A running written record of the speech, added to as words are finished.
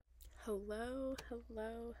Hello.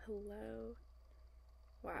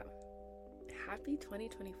 Wow. Happy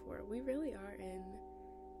 2024. We really are in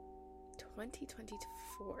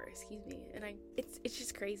 2024, excuse me. And it's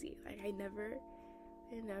just crazy. Like I never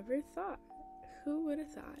thought. Who would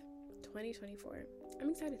have thought? 2024. I'm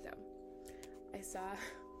excited though. I saw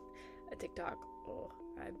a TikTok. Oh,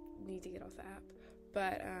 I need to get off the app.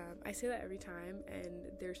 But I say that every time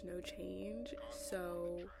and there's no change.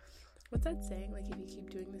 So what's that saying? Like if you keep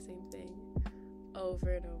doing the same thing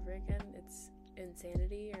over and over again, it's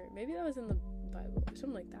insanity. Or maybe that was in the Bible or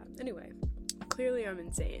something like that. Anyway, clearly I'm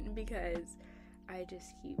insane because I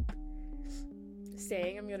just keep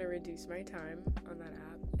saying I'm gonna reduce my time on that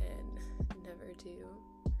app and never do.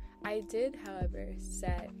 I did, however,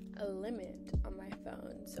 set a limit on my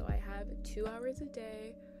phone. So I have 2 hours a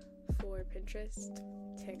day for Pinterest,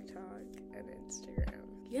 TikTok, and Instagram.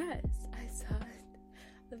 Yes, I saw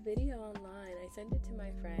a video online. I sent it to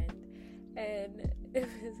my friend, and it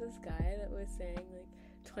was this guy that was saying, like,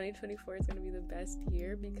 2024 is going to be the best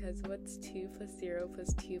year because what's 2 plus 0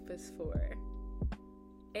 plus 2 plus 4?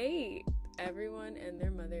 8. Everyone and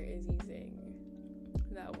their mother is using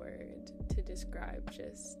that word to describe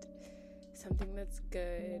just something that's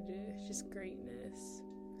good, just greatness.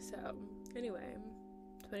 So, anyway,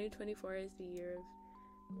 2024 is the year of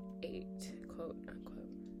 8, quote unquote.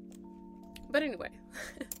 But anyway,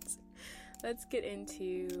 let's get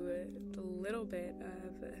into a little bit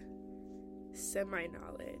of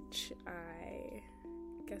semi-knowledge I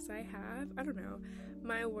guess I have. I don't know.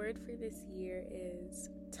 My word for this year is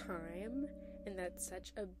time, and that's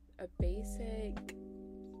such a basic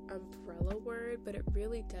umbrella word, but it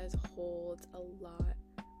really does hold a lot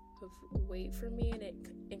of weight for me, and it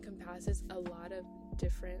encompasses a lot of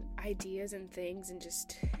different ideas and things and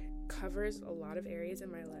just covers a lot of areas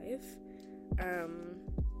in my life.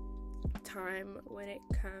 Time when it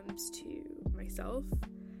comes to myself.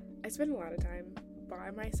 I spend a lot of time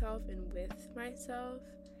by myself and with myself,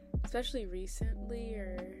 especially recently,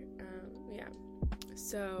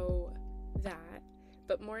 so that,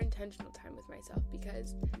 but more intentional time with myself,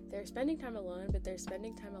 because they're spending time alone, but they're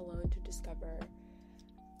spending time alone to discover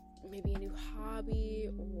maybe a new hobby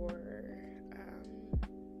or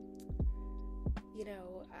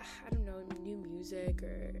I don't know, new music,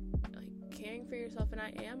 or like caring for yourself. And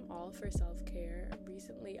I am all for self-care.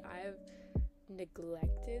 Recently I've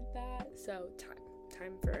neglected that. So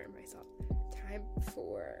time for myself, time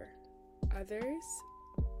for others,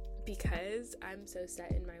 because I'm so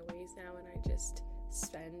set in my ways now and I just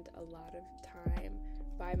spend a lot of time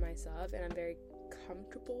by myself and I'm very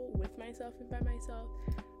comfortable with myself and by myself.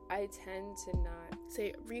 I tend to not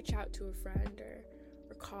say reach out to a friend or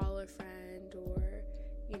call a friend or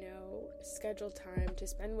schedule time to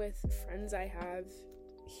spend with friends I have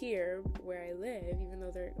here where I live, even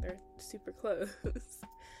though they're super close.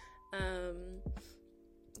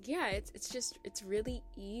 It's really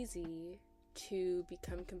easy to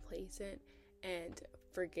become complacent and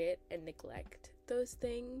forget and neglect those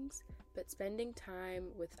things, but spending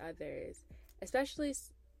time with others, especially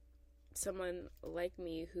someone like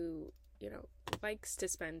me who likes to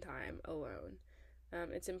spend time alone,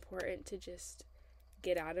 it's important to just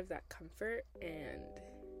get out of that comfort and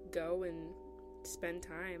go and spend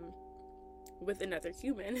time with another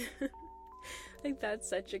human. Like that's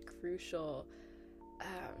such a crucial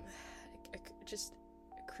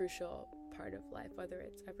crucial part of life, whether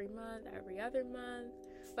it's every month, every other month,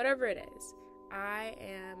 whatever it is. I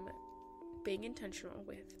am being intentional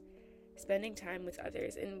with spending time with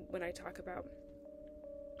others. And when I talk about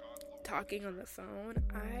talking on the phone,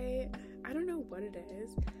 I don't know what it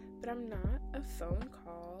is, but I'm not a phone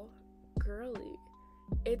call girly.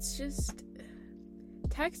 It's just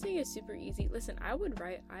texting is super easy. Listen, I would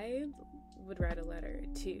write a letter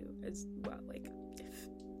too as well. Like if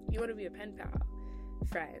you want to be a pen pal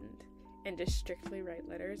friend and just strictly write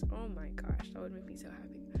letters, oh my gosh, that would make me so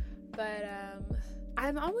happy. But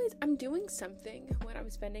I'm doing something when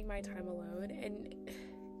I'm spending my time alone, and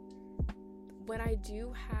when I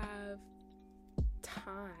do have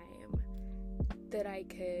time that I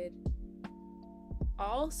could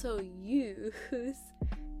also use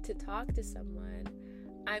to talk to someone,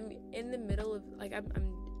 I'm in the middle of I'm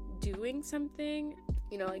doing something,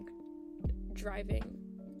 like driving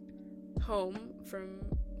home from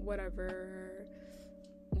whatever,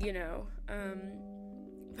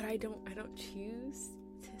 but I don't choose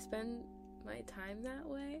to spend my time that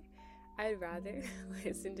way. I'd rather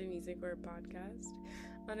listen to music or a podcast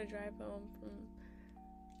on a drive home from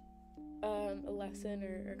a lesson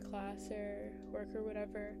or class or work or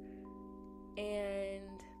whatever.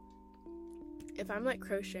 And if I'm like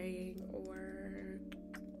crocheting or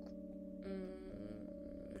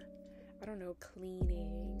I don't know,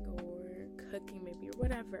 cleaning or cooking maybe or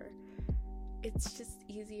whatever, it's just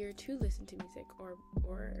easier to listen to music or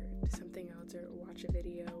something else, or watch a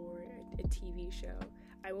video or a TV show.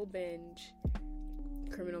 I will binge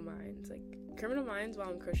Criminal Minds while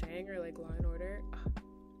I'm crocheting, or like Law and Order.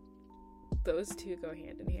 Those two go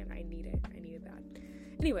hand in hand. I need it bad.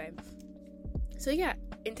 Anyway, so yeah,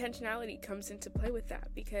 intentionality comes into play with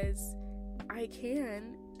that, because I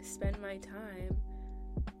can spend my time,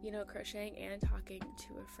 crocheting and talking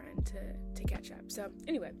to a friend to catch up. So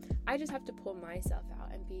anyway, I just have to pull myself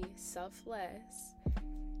out and be selfless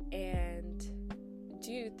and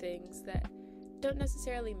do things that don't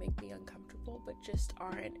necessarily make me uncomfortable, but just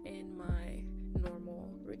aren't in my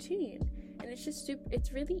normal routine. And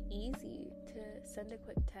it's really easy to send a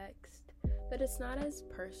quick text, but it's not as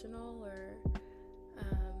personal, or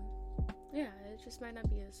it just might not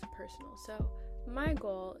be as personal. So my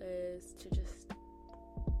goal is to just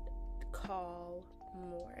call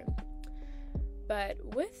more. But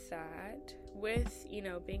with that,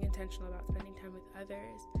 being intentional about spending time with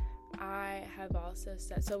others, I have also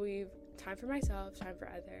said, so we've time for myself, time for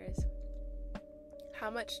others, how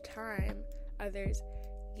much time others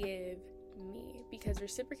give me, because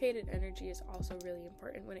reciprocated energy is also really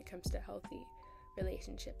important when it comes to healthy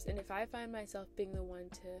relationships. And if I find myself being the one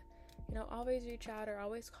to, always reach out or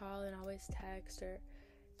always call and always text or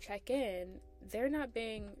check in, they're not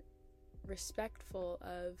being respectful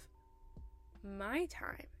of my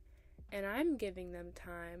time, and I'm giving them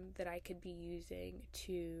time that I could be using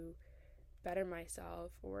to better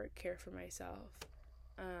myself or care for myself.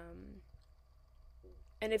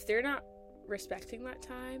 And if they're not respecting that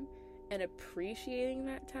time and appreciating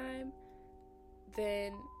that time,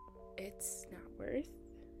 then it's not worth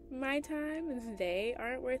my time, and they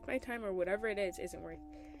aren't worth my time, or whatever it is isn't worth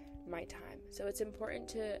my time. So it's important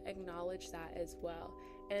to acknowledge that as well.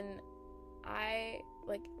 And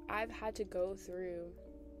I've had to go through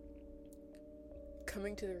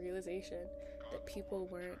coming to the realization that people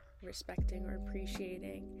weren't respecting or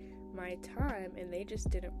appreciating my time, and they just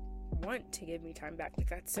didn't want to give me time back. Like,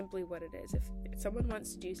 that's simply what it is. If someone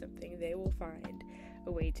wants to do something, they will find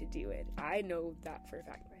a way to do it. I know that for a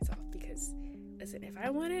fact myself, because listen, if I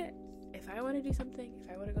want to do something, if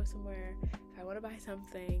I want to go somewhere, if I want to buy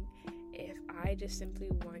something, if I just simply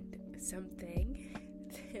want something,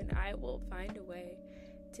 then I will find a way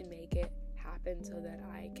to make it happen so that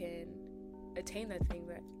I can attain that thing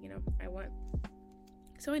that, I want.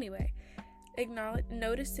 So anyway,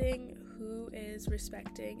 noticing who is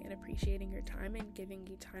respecting and appreciating your time and giving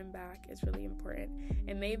you time back is really important.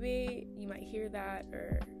 And maybe you might hear that,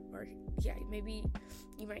 or maybe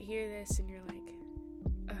you might hear this and you're like,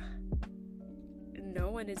 no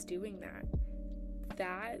one is doing that.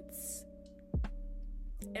 That's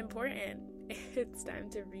important. It's time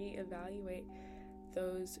to reevaluate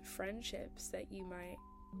those friendships that you might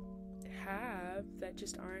have that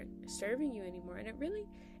just aren't serving you anymore. And it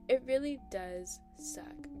really does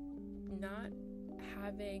suck not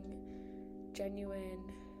having genuine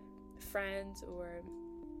friends or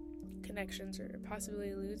connections, or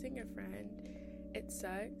possibly losing a friend. It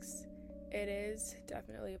sucks. It is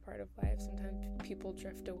definitely a part of life. Sometimes people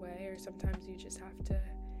drift away, or sometimes you just have to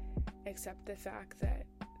accept the fact that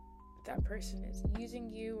that person is using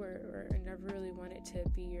you, or never really wanted to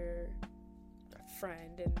be your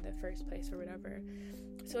friend in the first place or whatever.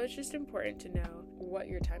 So it's just important to know what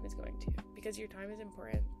your time is going to, because your time is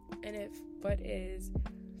important. And if what is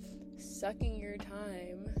sucking your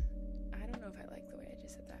time, I don't know if I like the way I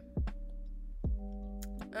just said that.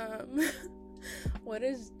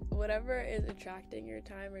 Whatever is attracting your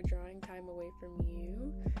time or drawing time away from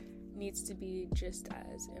you needs to be just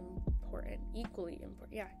as important, equally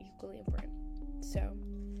important. So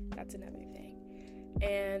that's another thing.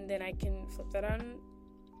 And then I can flip that on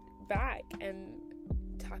back and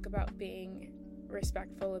talk about being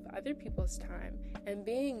respectful of other people's time and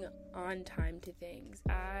being on time to things.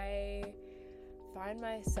 I find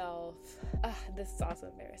myself, this is also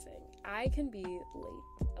embarrassing, I can be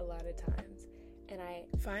late a lot of times, and I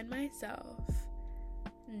find myself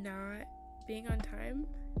not being on time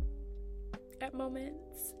at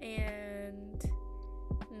moments, and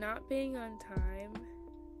not being on time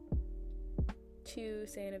to,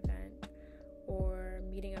 say, an event or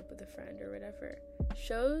meeting up with a friend or whatever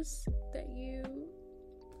shows that you,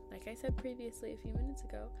 like I said previously a few minutes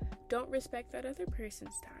ago, don't respect that other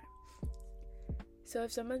person's time. So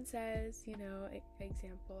if someone says,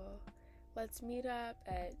 example, let's meet up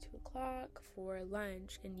at 2 o'clock for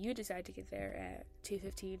lunch, and you decide to get there at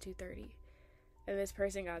 2:15, 2:30, and this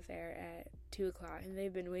person got there at 2 o'clock, and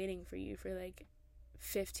they've been waiting for you for like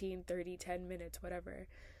 15, 30, 10 minutes, whatever.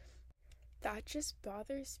 that just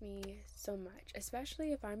bothers me so much,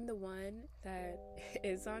 especially if I'm the one that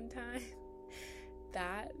is on time.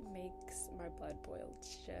 That makes my blood boil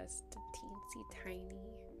just a teensy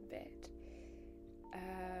tiny bit.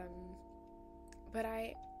 But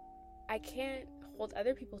I can't hold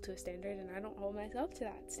other people to a standard, and I don't hold myself to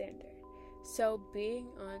that standard. So being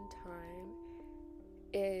on time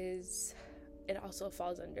it also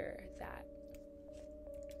falls under that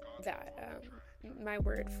my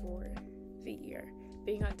word for the year,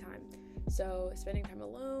 being on time. So spending time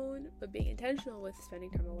alone, but being intentional with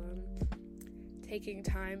spending time alone, taking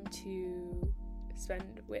time to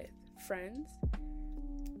spend with friends,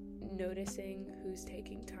 noticing who's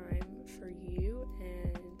taking time for you,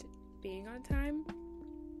 and being on time.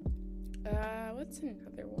 What's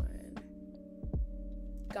another one?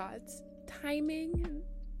 God's timing,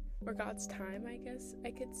 or God's time, I guess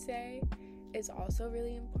I could say, is also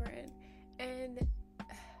really important. And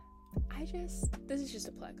this is just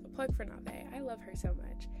a plug for Nave. I love her so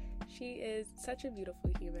much. She is such a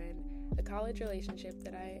beautiful human, a college relationship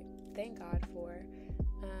that I thank God for.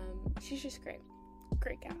 She's just great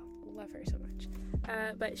gal, love her so much.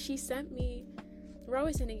 But she sent me, we're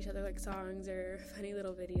always sending each other like songs or funny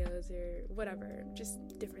little videos or whatever, just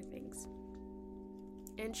different things.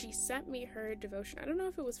 And she sent me her devotion. I don't know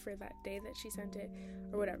if it was for that day that she sent it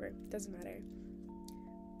or whatever, doesn't matter.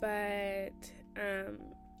 But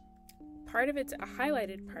part of it's a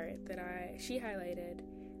highlighted part that she highlighted,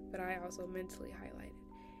 but I also mentally highlighted.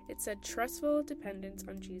 It said, trustful dependence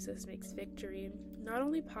on Jesus makes victory not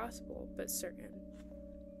only possible, but certain.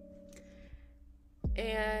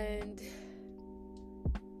 And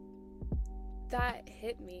that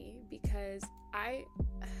hit me because I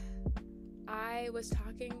was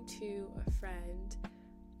talking to a friend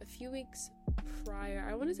a few weeks prior.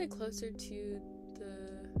 I want to say closer to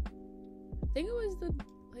I think it was the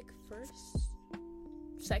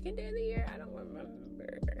second day of the year. I don't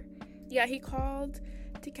remember. Yeah, he called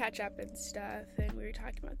to catch up and stuff, and we were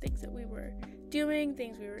talking about things that we were doing,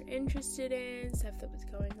 things we were interested in, stuff that was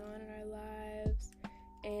going on in our lives.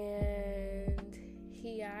 And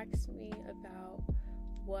he asked me about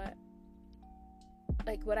what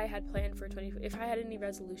I had planned for if I had any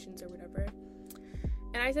resolutions or whatever.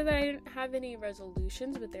 And I said that I didn't have any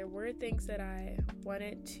resolutions, but there were things that I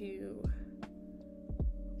wanted to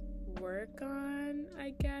work on,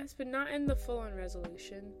 I guess, but not in the full-on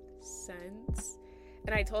resolution sense.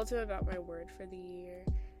 And I told him about my word for the year.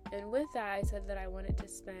 And with that, I said that I wanted to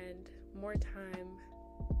spend more time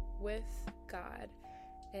with God,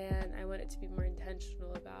 and I wanted to be more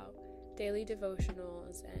intentional about daily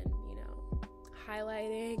devotionals and,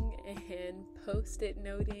 highlighting and post-it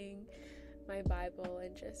noting my Bible,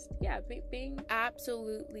 and just being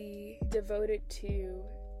absolutely devoted to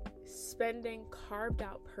spending carved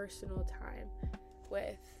out personal time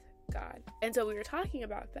with God. And so we were talking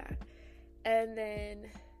about that, and then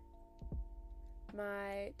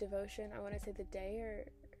my devotion, I want to say the day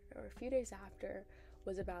or a few days after,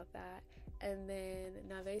 was about that. And then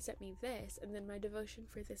Nave sent me this, and then my devotion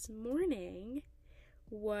for this morning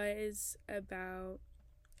was about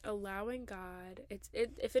allowing God.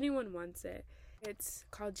 If anyone wants it, it's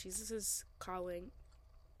called Jesus' Calling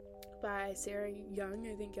by Sarah Young.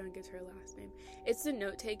 I think Young is her last name. It's the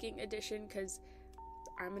note-taking edition because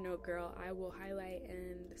I'm a note girl. I will highlight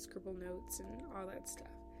and scribble notes and all that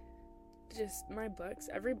stuff. Just my books,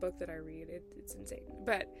 every book that I read, it's insane.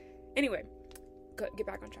 But anyway, get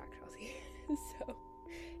back on track, Chelsea. So,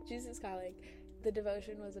 Jesus' Calling. The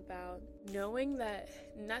devotion was about knowing that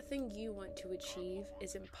nothing you want to achieve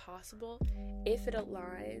is impossible if it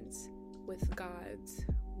aligns with God's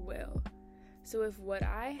will. So if what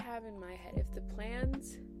I have in my head, if the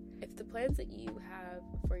plans that you have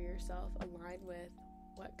for yourself align with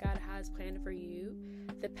what God has planned for you,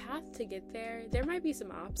 the path to get there might be some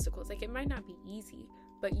obstacles. It might not be easy,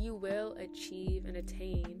 but you will achieve and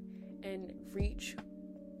attain and reach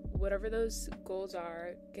whatever those goals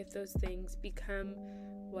are, get those things, become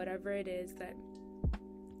whatever it is that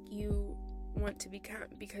you want to become,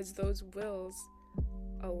 because those wills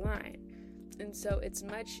align. And so it's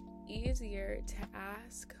much easier to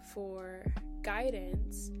ask for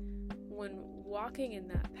guidance when walking in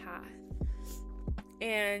that path.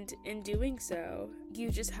 And in doing so,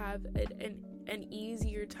 you just have an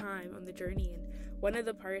easier time on the journey. And one of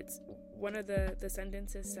the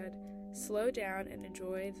sentences said, slow down and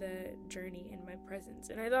enjoy the journey in my presence.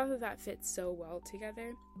 And I thought that fits so well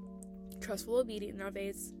together. Trustful obedience,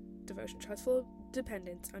 Nave's devotion, trustful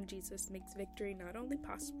dependence on Jesus makes victory not only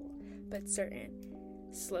possible, but certain.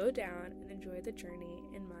 Slow down and enjoy the journey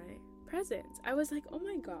in my presence. I was like, oh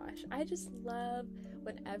my gosh, I just love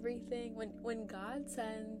when God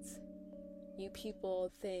sends you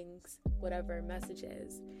people, things, whatever,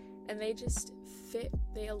 messages, and they just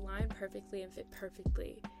they align perfectly and fit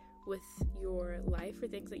perfectly with your life or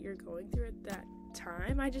things that you're going through at that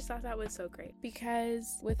time. I just thought that was so great,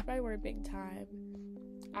 because with my word bank time,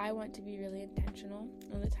 I want to be really intentional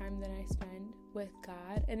on the time that I spend with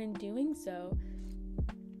God, and in doing so,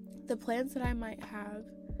 the plans that I might have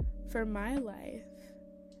for my life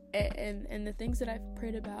and the things that I've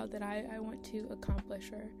prayed about that I want to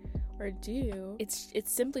accomplish or do, it's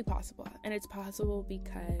simply possible, and it's possible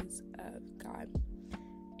because of God.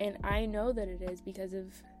 And I know that it is because of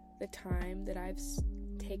the time that I've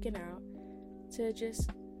taken out to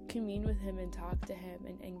just commune with him and talk to him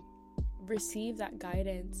and receive that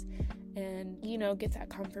guidance and, get that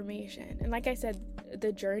confirmation. And like I said,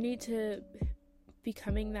 the journey to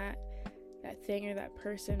becoming that thing or that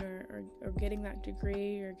person or getting that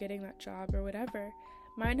degree or getting that job or whatever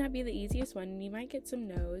might not be the easiest one. You might get some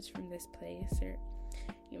no's from this place, or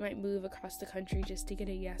you might move across the country just to get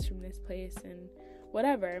a yes from this place, and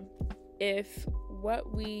whatever. If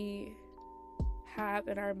what we have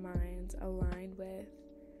in our minds align with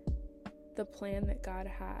the plan that God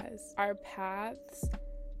has, our paths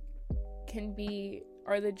can be,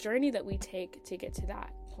 or the journey that we take to get to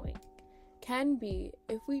that point can be,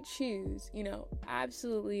 if we choose,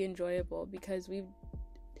 absolutely enjoyable, because we've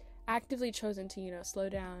actively chosen to, slow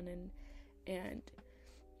down and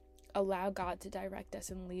allow God to direct us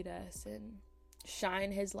and lead us and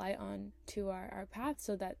shine his light on to our path,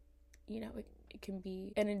 so that, it can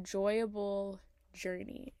be an enjoyable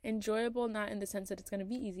journey. Enjoyable not in the sense that it's going to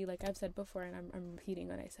be easy, like I've said before, and I'm repeating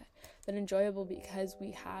what I said, but enjoyable because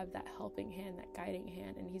we have that helping hand, that guiding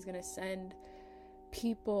hand, and he's going to send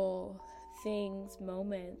people, things,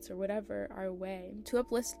 moments, or whatever our way to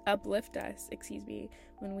uplift us,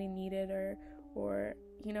 when we need it, or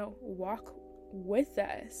walk with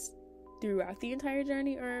us throughout the entire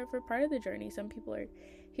journey or for part of the journey. Some people are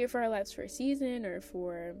here for our lives for a season, or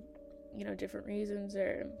for different reasons,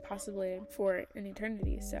 or possibly for an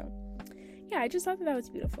eternity. So yeah, I just thought that was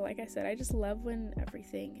beautiful. Like I said, I just love when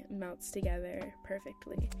everything melts together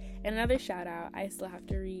perfectly. And another shout out, I still have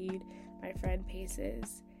to read my friend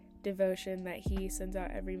Pace's devotion that he sends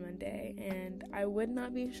out every Monday, and I would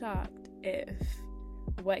not be shocked if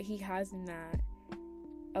what he has in that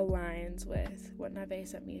aligns with what Nave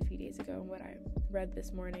sent me a few days ago and what I read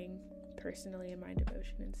this morning personally in my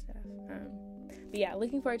devotion and stuff. But yeah,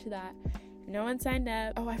 looking forward to that. No one signed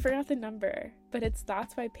up. Oh, I forgot the number, but it's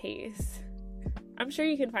Thoughts by Pace. I'm sure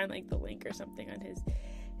you can find the link or something on his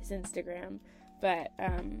Instagram, but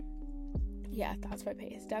yeah, Thoughts by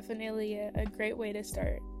Pace, definitely a great way to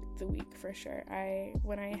start the week for sure.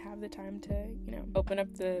 When I have the time to open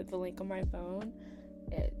up the link on my phone,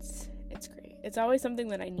 it's great. It's always something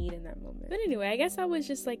that I need in that moment. But anyway, I guess that was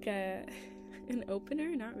just an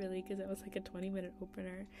opener, not really, because it was a 20-minute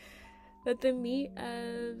opener, but the meat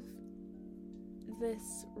of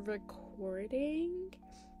this recording.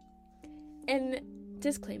 And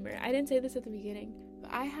disclaimer, I didn't say this at the beginning,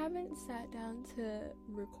 but I haven't sat down to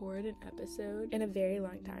record an episode in a very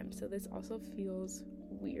long time, so this also feels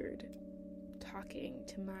weird talking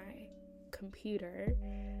to my computer.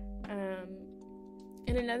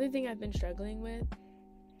 And another thing I've been struggling with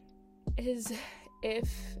is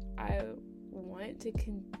if I want to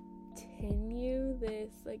continue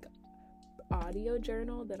this audio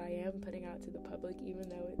journal that I am putting out to the public, even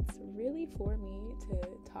though it's really for me to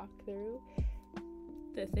talk through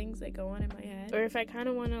the things that go on in my head, or if I kind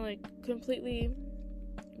of want to completely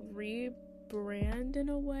rebrand in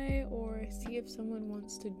a way, or see if someone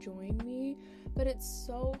wants to join me. But it's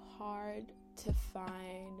so hard to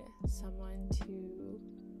find someone to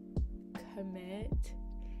commit,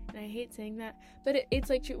 and I hate saying that, but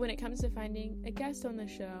it's true when it comes to finding a guest on the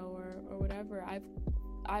show or whatever.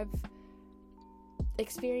 I've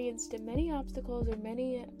experienced many obstacles or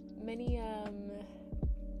many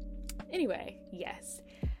anyway, yes,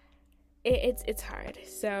 it's hard.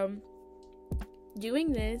 So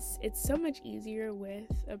doing this, it's so much easier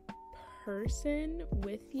with a person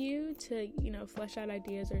with you to flesh out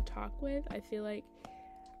ideas or talk with. I feel like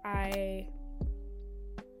I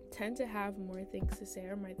tend to have more things to say,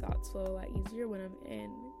 or my thoughts flow a lot easier when I'm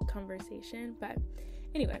in conversation. But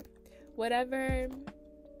anyway, whatever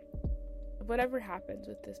happens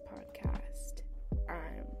with this podcast,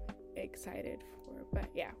 I'm excited for. But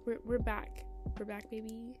yeah, we're back,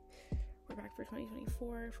 baby. We're back for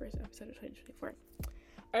 2024, first episode of 2024.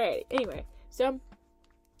 All right, anyway, so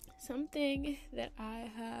something that I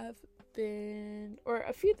have been, or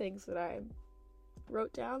a few things that I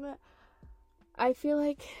wrote down that I feel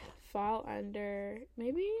like fall under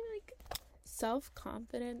maybe like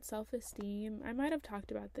self-confidence, self-esteem. I might have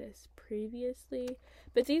talked about this previously,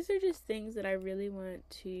 but these are just things that I really want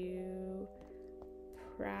to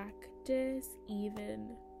practice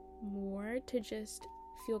even more to just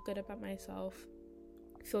feel good about myself,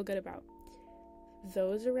 feel good about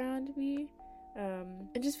those around me,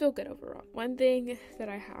 and just feel good overall. One thing that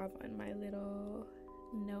I have on my little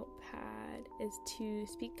notepad is to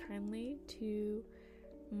speak kindly to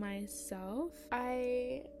myself.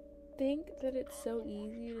 I think that it's so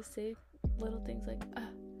easy to say little things like,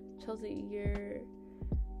 Chelsea, you're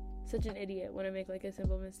such an idiot when I make like a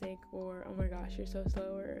simple mistake, or oh my gosh, you're so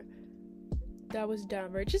slow, or that was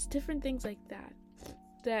dumb, or just different things like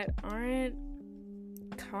that aren't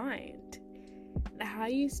kind. How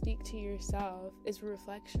you speak to yourself is a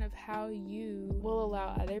reflection of how you will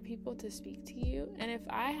allow other people to speak to you. And if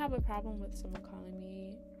I have a problem with someone calling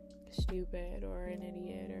me stupid or an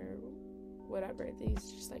idiot or whatever,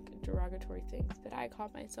 these just like derogatory things that I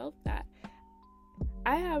call myself, that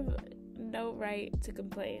I have no right to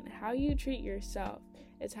complain. How you treat yourself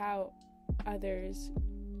is how others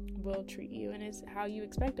will treat you, and is how you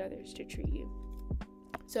expect others to treat you.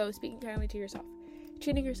 So speaking kindly to yourself,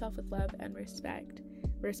 treating yourself with love and respect,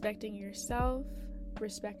 respecting yourself,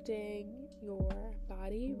 respecting your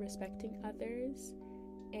body, respecting others,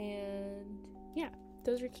 and yeah,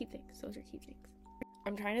 those are key things.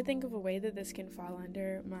 I'm trying to think of a way that this can fall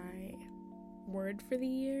under my word for the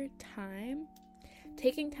year: time.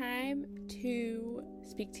 Taking time to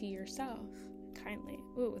speak to yourself kindly.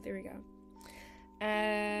 Ooh, there we go.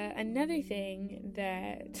 Another thing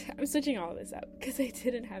that I'm switching all of this up because I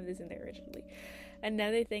didn't have this in there originally.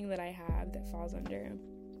 Another thing that I have that falls under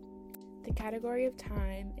the category of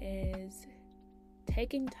time is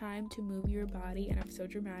taking time to move your body. And I'm so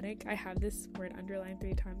dramatic. I have this word underlined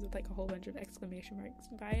 3 times with like a whole bunch of exclamation marks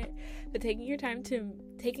by it. But taking time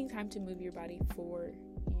to move your body for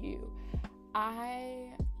you.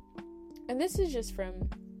 And this is just from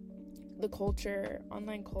the culture,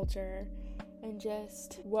 online culture, and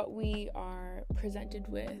just what we are presented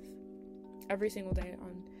with every single day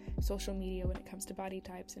on social media when it comes to body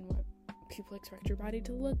types and what people expect your body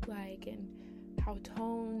to look like and how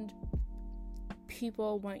toned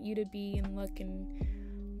people want you to be and look and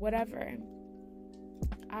whatever.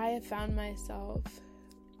 I have found myself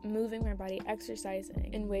moving my body,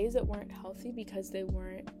 exercising in ways that weren't healthy because they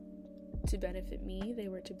weren't to benefit me, they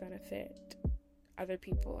were to benefit other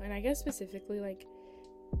people. And I guess specifically like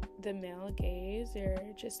the male gaze, or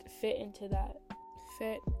just fit into that,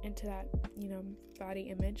 body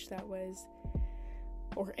image that was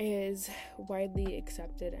or is widely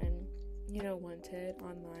accepted and, wanted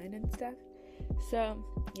online and stuff. So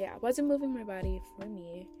yeah, I wasn't moving my body for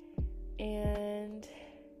me. And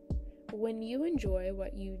when you enjoy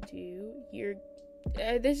what you do,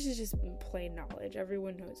 this is just plain knowledge,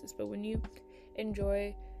 everyone knows this, but when you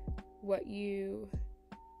enjoy what you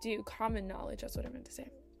do, common knowledge, that's what I meant to say.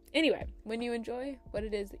 Anyway, when you enjoy what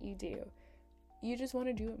it is that you do, you just want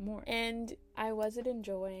to do it more. And I wasn't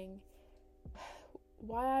enjoying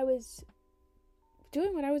why I was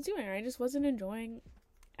doing what I was doing. I just wasn't enjoying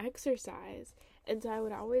exercise. And so I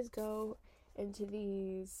would always go into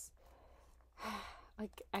these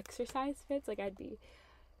like exercise fits. Like I'd be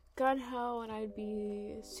gung-ho and I'd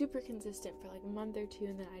be super consistent for like a month or 2,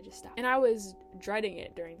 and then I just stopped. And I was dreading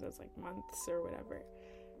it during those like months or whatever.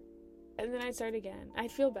 And then I'd start again.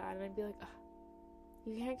 I'd feel bad and I'd be like,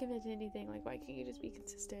 you can't commit to anything. Like, why can't you just be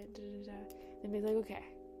consistent? And be like, okay,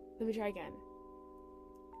 let me try again.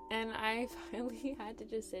 And I finally had to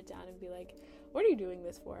just sit down and be like, what are you doing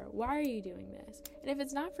this for? Why are you doing this? And if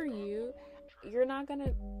it's not for you, you're not going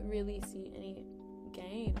to really see any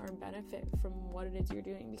gain or benefit from what it is you're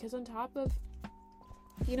doing. Because on top of,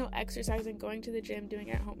 exercising, going to the gym,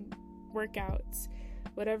 doing at-home workouts,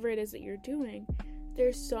 whatever it is that you're doing,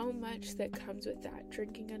 there's so much that comes with that.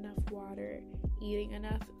 Drinking enough water, eating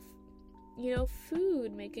enough,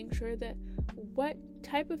 food, making sure that what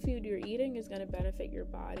type of food you're eating is going to benefit your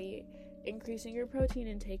body, increasing your protein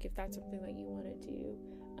intake if that's something that you want to do,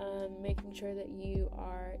 making sure that you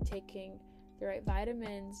are taking the right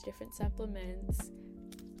vitamins, different supplements.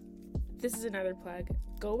 This is another plug.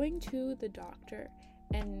 Going to the doctor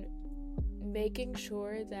and making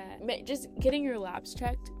sure that, just getting your labs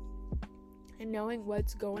checked and knowing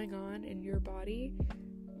what's going on in your body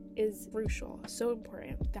is crucial, so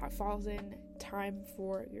important. That falls in time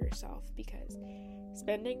for yourself, because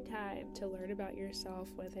spending time to learn about yourself,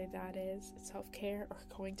 whether that is self-care or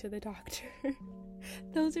going to the doctor,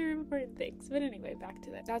 those are important things. But anyway, back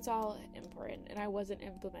to that. That's all important, and I wasn't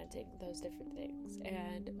implementing those different things,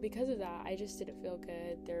 and because of that, I just didn't feel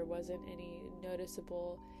good. There wasn't any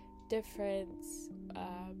noticeable difference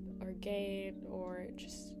or gain or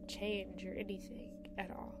just change or anything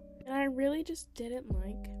at all. And I really just didn't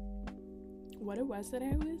like what it was that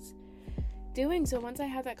I was doing. So once I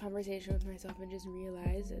had that conversation with myself and just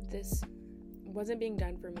realized that this wasn't being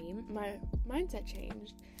done for me, my mindset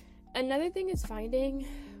changed. Another thing is finding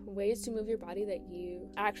ways to move your body that you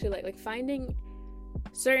actually like finding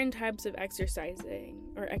certain types of exercising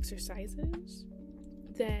or exercises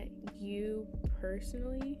that you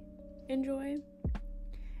personally enjoy.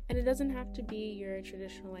 And it doesn't have to be your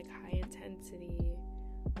traditional like high intensity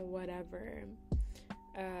or whatever.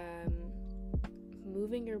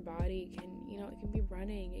 Moving your body can, it can be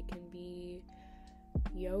running, it can be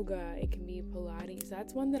yoga, it can be Pilates.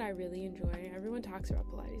 That's one that I really enjoy. Everyone talks about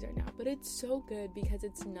Pilates right now, but it's so good because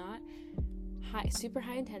it's not super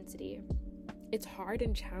high intensity. It's hard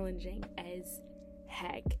and challenging as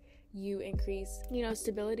heck. You increase,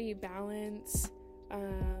 stability, balance.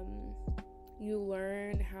 You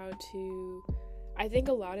learn how to, I think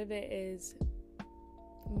a lot of it is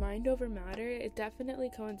mind over matter. It definitely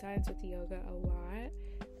coincides with yoga a lot.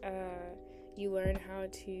 You learn how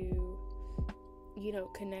to,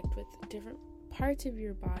 connect with different parts of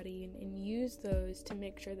your body and use those to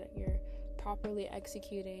make sure that you're properly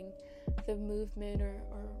executing the movement or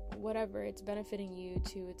whatever. It's benefiting you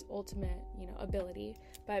to its ultimate, ability.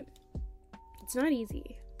 But it's not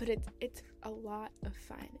easy, but it's a lot of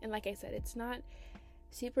fun. And like I said, it's not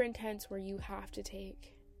super intense where you have to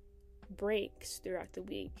take breaks throughout the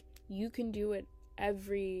week. You can do it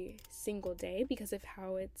every single day because of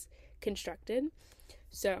how it's constructed.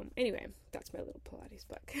 So anyway, that's my little Pilates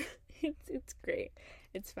book. It's great.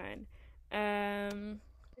 It's fun.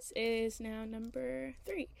 This is now number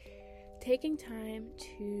 3. Taking time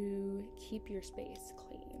to keep your space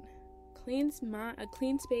clean. A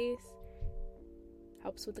clean space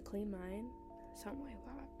helps with a clean mind. Something like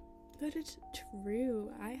that. But it's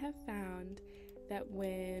true. I have found that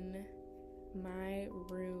when my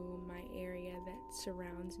room, my area that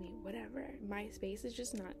surrounds me, whatever, my space is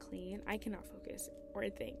just not clean, I cannot focus or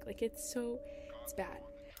think. Like, it's bad.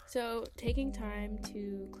 So taking time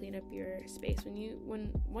to clean up your space,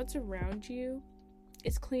 when what's around you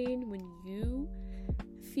is clean, when you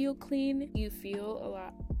feel clean, you feel a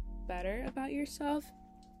lot better about yourself.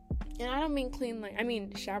 And I don't mean clean I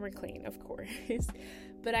mean shower clean, of course,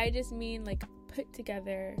 but I just mean like put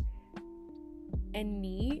together and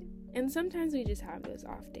neat. And sometimes we just have those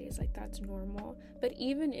off days, like that's normal. But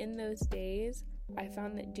even in those days, I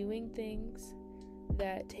found that doing things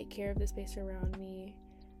that take care of the space around me,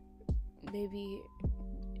 maybe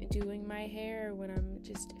doing my hair when I'm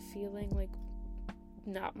just feeling like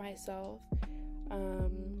not myself, or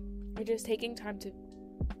just taking time to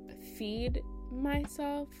feed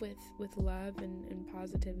myself with love and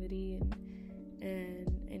positivity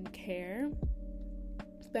and care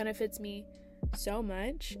benefits me so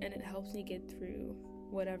much, and it helps me get through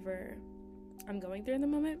whatever I'm going through in the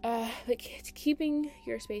moment. Like, it's keeping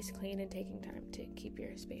your space clean and taking time to keep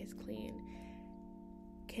your space clean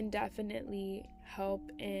can definitely help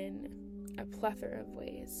in a plethora of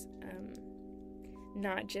ways.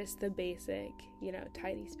 Not just the basic,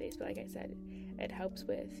 tidy space, but like I said, it helps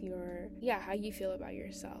with how you feel about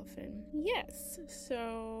yourself. And yes,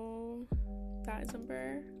 so that is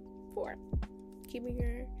number 4, keeping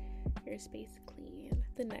your space clean.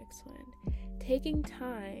 The next one, taking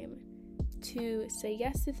time to say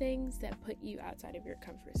yes to things that put you outside of your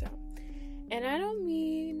comfort zone. And I don't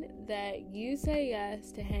mean that you say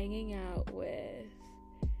yes to hanging out with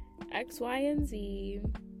X, Y, and Z,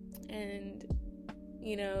 and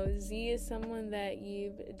Z is someone that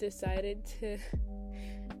you've decided to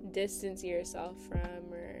distance yourself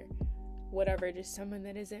from, or whatever, just someone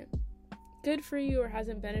that isn't good for you or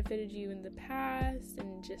hasn't benefited you in the past,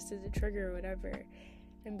 and just as a trigger or whatever.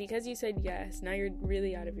 And because you said yes, now you're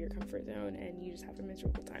really out of your comfort zone and you just have a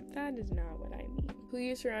miserable time. That is not what I mean. Who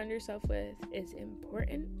you surround yourself with is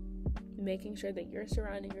important. Making sure that you're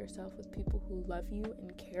surrounding yourself with people who love you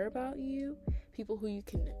and care about you, people who you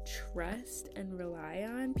can trust and rely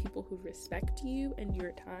on, people who respect you and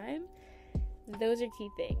your time. Those are key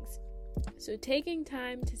things. So taking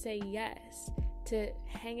time to say yes to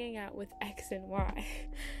hanging out with X and Y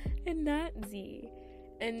and not Z,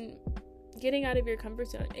 and getting out of your comfort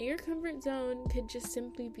zone. And your comfort zone could just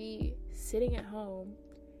simply be sitting at home,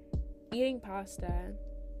 eating pasta,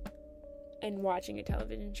 and watching a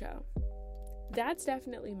television show. That's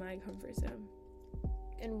definitely my comfort zone.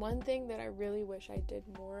 And one thing that I really wish I did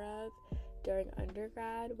more of during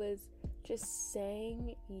undergrad was just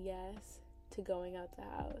saying yes to going out the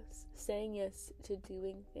house, saying yes to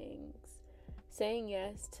doing things, saying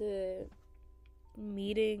yes to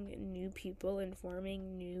meeting new people and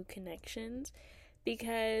forming new connections,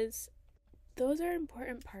 because those are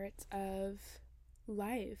important parts of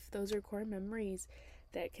life. Those are core memories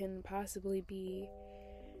that can possibly be,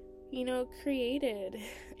 created,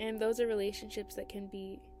 and those are relationships that can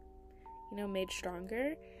be, made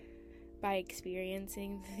stronger by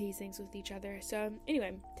experiencing these things with each other. So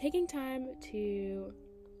anyway, taking time to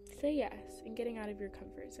say yes and getting out of your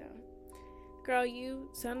comfort zone. Girl, you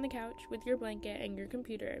sat on the couch with your blanket and your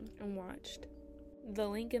computer and watched The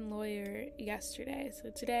Lincoln Lawyer yesterday.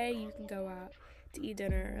 So today you can go out to eat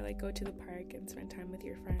dinner, or go to the park and spend time with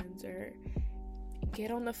your friends, or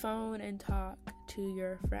get on the phone and talk to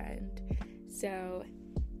your friend. So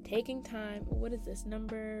taking time, what is this,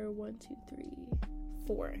 number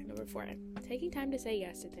 4, taking time to say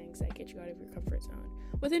yes to things that get you out of your comfort zone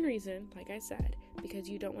within reason, like I said, because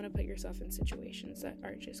you don't want to put yourself in situations that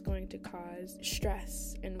are just going to cause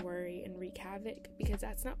stress and worry and wreak havoc, because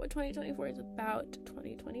that's not what 2024 is about.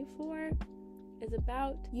 2024 is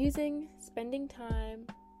about spending time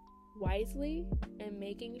wisely and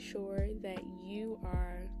making sure that you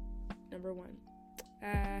are number one.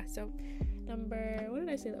 What did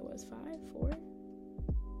I say that was? 5.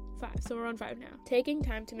 So we're on 5 now. Taking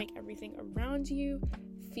time to make everything around you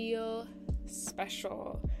feel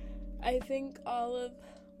special. I think all of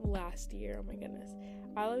last year,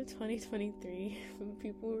 all of 2023,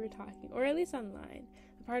 people were talking, or at least online,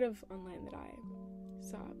 the part of online that I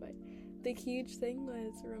saw, but the huge thing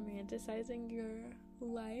was romanticizing your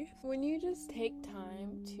life. When you just take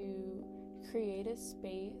time to create a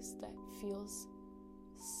space that feels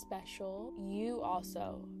special, you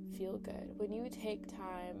also feel good. When you take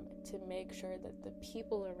time to make sure that the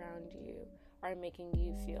people around you are making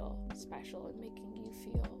you feel special and making you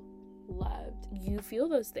feel loved, you feel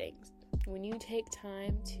those things. When you take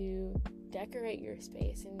time to decorate your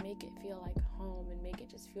space and make it feel like home and make it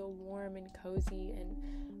just feel warm and cozy and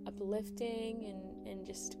uplifting and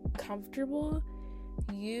just comfortable,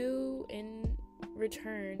 you in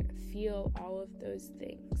return feel all of those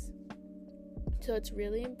things. So it's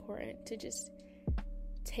really important to just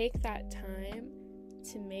take that time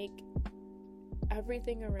to make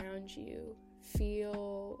everything around you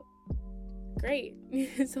feel great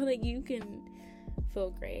so that you can feel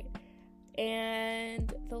great.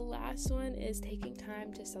 And the last one is taking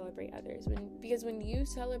time to celebrate others. Because when you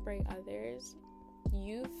celebrate others,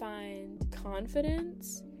 you find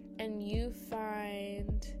confidence and you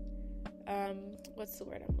find, what's the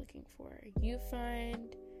word I'm looking for? You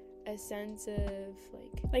find a sense of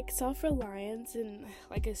like self-reliance and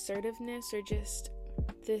assertiveness, or just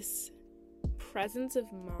this presence of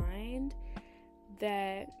mind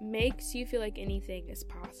that makes you feel like anything is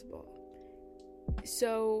possible.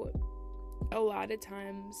 So a lot of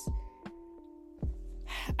times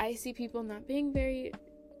I see people not being very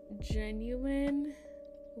genuine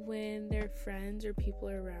when their friends or people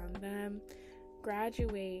around them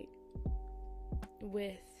graduate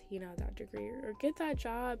with that degree or get that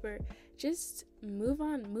job or just move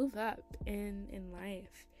up in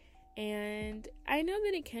life. And I know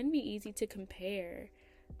that it can be easy to compare,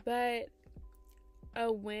 but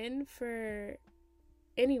a win for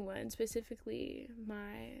anyone, specifically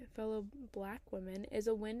my fellow Black women, is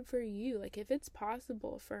a win for you. Like, if it's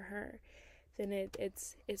possible for her, then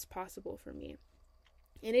it's possible for me.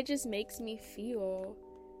 And it just makes me feel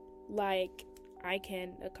like I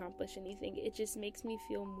can accomplish anything. It just makes me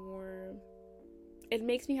feel more, it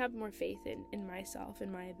makes me have more faith in myself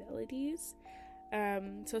and my abilities.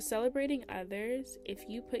 So celebrating others, if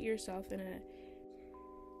you put yourself in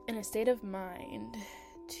a state of mind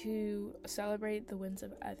to celebrate the wins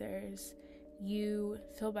of others, you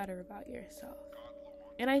feel better about yourself.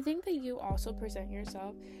 And I think that you also present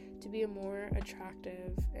yourself to be a more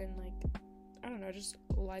attractive and just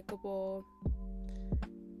likable,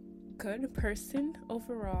 good person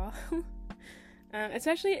overall.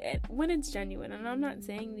 Especially when it's genuine. And I'm not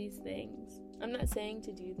saying these things. I'm not saying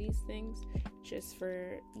to do these things just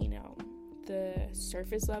for, the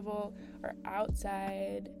surface level or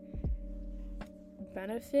outside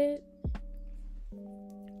benefit.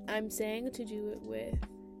 I'm saying to do it with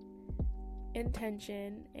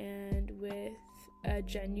intention and with a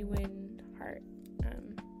genuine heart.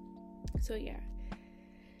 So yeah.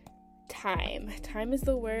 Time is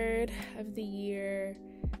the word of the year.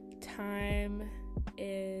 Time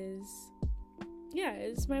is yeah,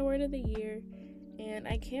 it's my word of the year, and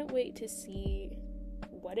I can't wait to see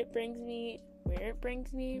what it brings me, where it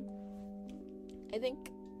brings me. I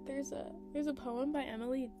think there's a poem by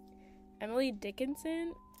Emily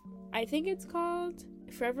Dickinson. I think it's called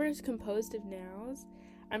Forever is Composed of Nows.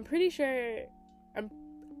 I'm pretty sure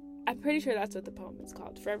that's what the poem is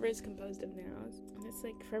called. Forever is Composed of Nows. And it's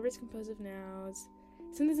like, forever is composed of nows.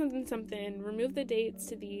 Something. Remove the dates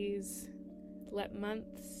to these. Let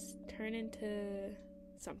months turn into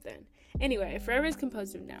something. Anyway, forever is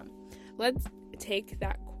composed of now. Let's take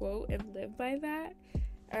that quote and live by that.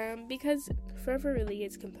 Because forever really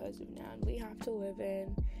is composed of now. And we have to live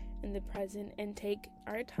in the present and take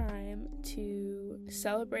our time to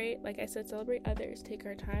celebrate, like I said, celebrate others. Take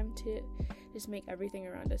our time to just make everything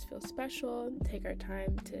around us feel special. Take our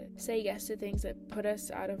time to say yes to things that put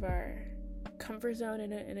us out of our comfort zone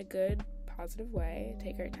in a good, positive way.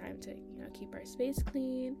 Take our time to, keep our space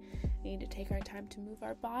clean. We need to take our time to move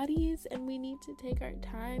our bodies, and we need to take our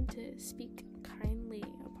time to speak kindly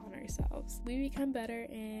upon ourselves. We become better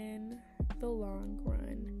in the long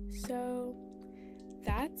run. So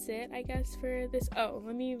that's it, I guess, for this.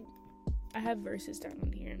 I have verses down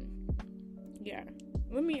on here. Yeah.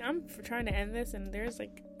 I'm trying to end this, and there's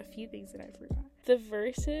like a few things that I forgot.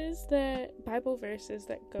 The Bible verses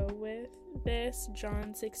that go with this,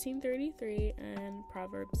 John 16:33 and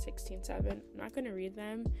Proverbs 16:7. I'm not going to read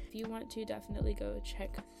them. If you want to, definitely go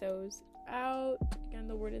check those out. Again,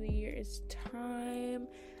 the word of the year is time.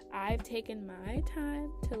 I've taken my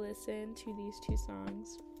time to listen to these two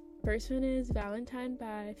songs. First one is Valentine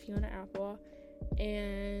by Fiona Apple,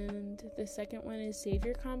 and the second one is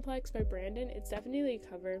Savior Complex by Brandon. It's definitely a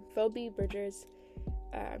cover. Phoebe Bridgers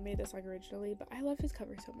made the song originally, but I love his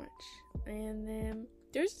cover so much. And then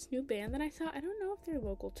there's this new band that I saw. I don't know if they're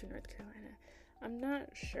local to North Carolina. I'm not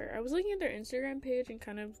sure. I was looking at their Instagram page and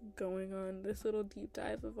kind of going on this little deep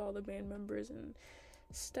dive of all the band members and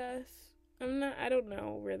stuff. I don't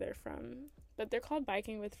know where they're from, but they're called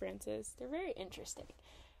Biking with Francis. They're very interesting.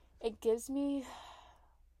 It gives me,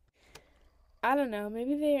 I don't know,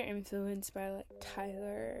 maybe they are influenced by like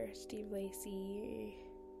Tyler, Steve Lacy,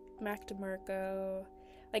 Mac DeMarco,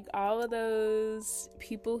 like all of those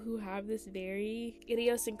people who have this very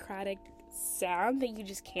idiosyncratic sound that you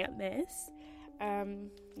just can't miss.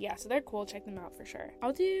 So they're cool. Check them out for sure.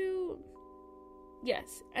 I'll do,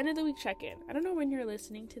 end of the week check-in. I don't know when you're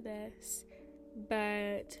listening to this,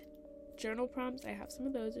 but journal prompts, I have some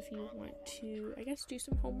of those if you want to, I guess, do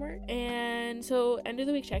some homework. And so, end of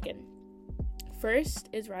the week check-in. First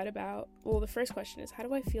is the first question is, how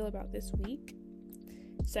do I feel about this week?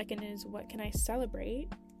 Second is, what can I celebrate?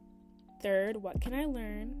 Third, what can I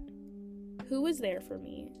learn? Who was there for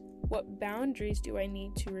me? What boundaries do I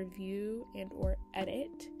need to review and or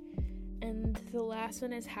edit? And the last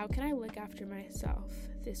one is, how can I look after myself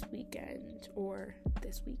this weekend or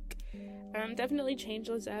this week? Definitely change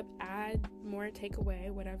those up, add more, take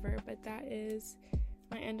away, whatever, but that is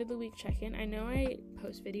my end of the week check-in. I know I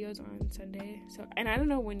post videos on Sunday, and I don't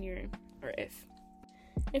know when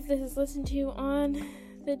if this is listened to on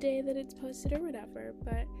the day that it's posted or whatever,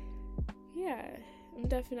 but yeah, I'm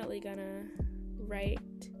definitely gonna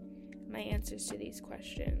write my answers to these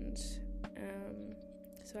questions.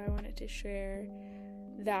 So I wanted to share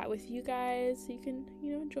that with you guys so you can,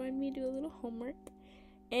 join me, do a little homework.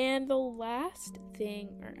 And the last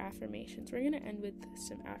thing are affirmations. We're going to end with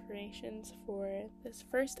some affirmations for this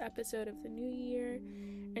first episode of the new year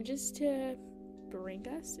and just to bring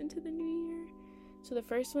us into the new year. So the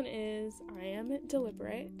first one is, I am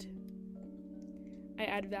deliberate. I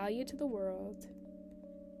add value to the world.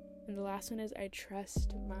 And the last one is, I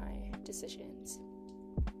trust my decisions.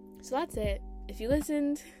 So that's it. If you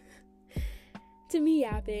listened to me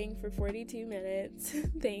yapping for 42 minutes,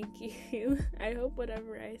 thank you. I hope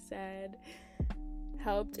whatever I said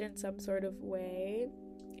helped in some sort of way.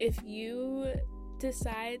 If you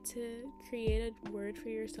decide to create a word for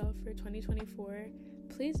yourself for 2024,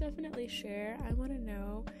 please definitely share. I want to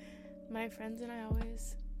know. My friends and I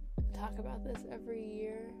always talk about this every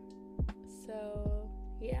year, so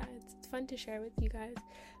yeah, it's fun to share with you guys.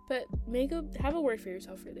 But have a word for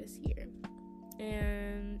yourself for this year.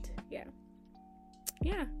 And yeah,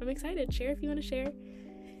 I'm excited. Share if you want to share.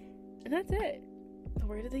 And that's it. The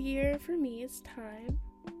word of the year for me is time.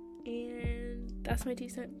 And that's my 2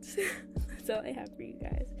 cents. That's all I have for you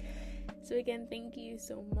guys. So again, thank you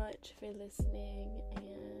so much for listening.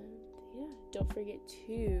 And yeah, don't forget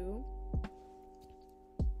to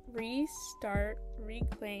restart,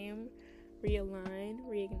 reclaim, realign,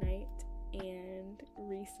 reignite, and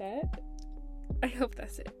reset. I hope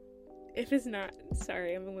that's it. If it's not,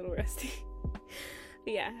 sorry, I'm a little rusty.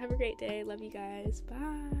 But yeah, have a great day. Love you guys.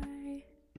 Bye.